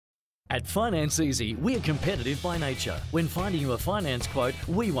At Finance Easy, we're competitive by nature. When finding you a finance quote,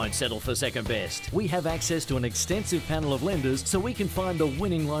 we won't settle for second best. We have access to an extensive panel of lenders so we can find the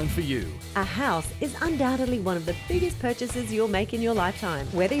winning loan for you. A house is undoubtedly one of the biggest purchases you'll make in your lifetime.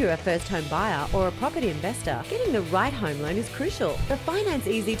 Whether you're a first-home buyer or a property investor, getting the right home loan is crucial. The Finance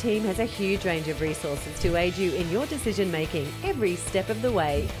Easy team has a huge range of resources to aid you in your decision-making every step of the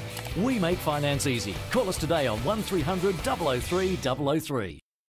way. We make finance easy. Call us today on 1300 003 003.